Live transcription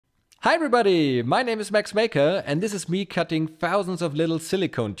Hi everybody, my name is Max Maker and this is me cutting thousands of little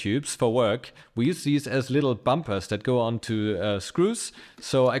silicone tubes for work. We use these as little bumpers that go onto screws.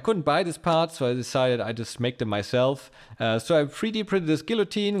 So I couldn't buy this part, so I decided I just make them myself. So I 3D printed this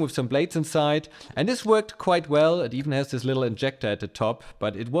guillotine with some blades inside, and this worked quite well. It even has this little injector at the top,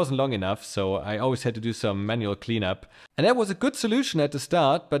 but it wasn't long enough, so I always had to do some manual cleanup. And that was a good solution at the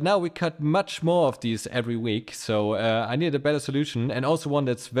start, but now we cut much more of these every week, so I needed a better solution and also one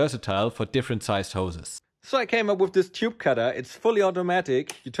that's versatile for different sized hoses. So I came up with this tube cutter. It's fully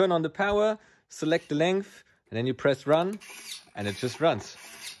automatic. You turn on the power, select the length, and then you press run, and it just runs.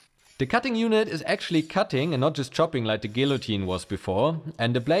 The cutting unit is actually cutting and not just chopping like the guillotine was before,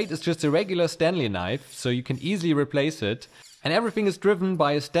 and the blade is just a regular Stanley knife, so you can easily replace it. And everything is driven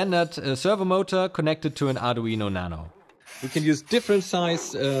by a standard servo motor connected to an Arduino Nano. We can use different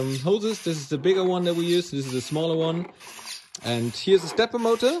size hoses. This is the bigger one that we use, this is the smaller one. And here's a stepper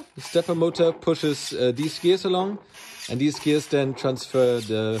motor. The stepper motor pushes these gears along, and these gears then transfer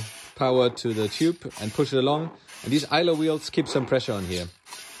the power to the tube and push it along. And these idler wheels keep some pressure on here.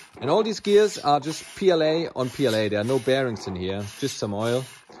 And all these gears are just PLA on PLA. There are no bearings in here, just some oil.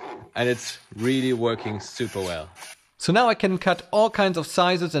 And it's really working super well. So now I can cut all kinds of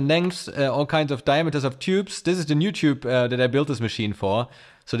sizes and lengths, all kinds of diameters of tubes. This is the new tube that I built this machine for.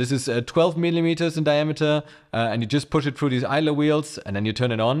 So this is 12 millimeters in diameter, and you just push it through these idler wheels and then you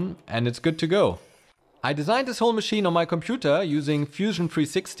turn it on and it's good to go. I designed this whole machine on my computer using Fusion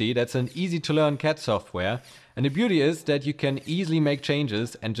 360. That's an easy to learn CAD software. And the beauty is that you can easily make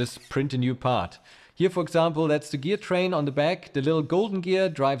changes and just print a new part. Here, for example, that's the gear train on the back. The little golden gear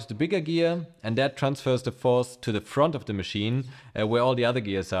drives the bigger gear, and that transfers the force to the front of the machine, where all the other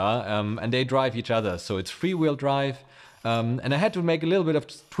gears are, and they drive each other. So it's free-wheel drive. And I had to make a little bit of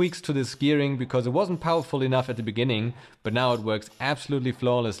tweaks to this gearing because it wasn't powerful enough at the beginning, but now it works absolutely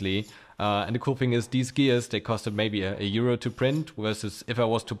flawlessly. And the cool thing is these gears, they costed maybe a euro to print, versus if I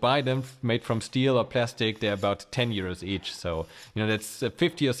was to buy them made from steel or plastic, they're about 10 euros each. So, you know, that's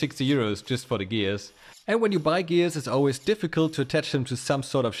 50 or 60 euros just for the gears. And when you buy gears, it's always difficult to attach them to some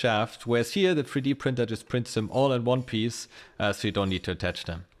sort of shaft, whereas here the 3D printer just prints them all in one piece, so you don't need to attach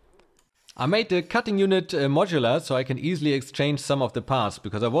them. I made the cutting unit modular so I can easily exchange some of the parts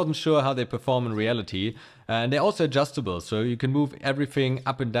because I wasn't sure how they perform in reality. And they're also adjustable, so you can move everything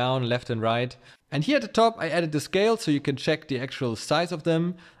up and down, left and right. And here at the top I added the scale so you can check the actual size of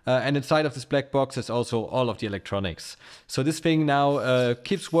them. And inside of this black box is also all of the electronics. So this thing now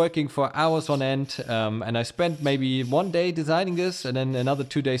keeps working for hours on end. And I spent maybe one day designing this and then another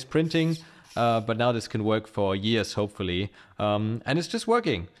 2 days printing. But now this can work for years, hopefully. And it's just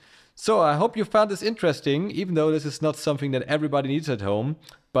working. So I hope you found this interesting, even though this is not something that everybody needs at home.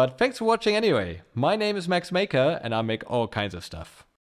 But thanks for watching anyway. My name is Max Maker and I make all kinds of stuff.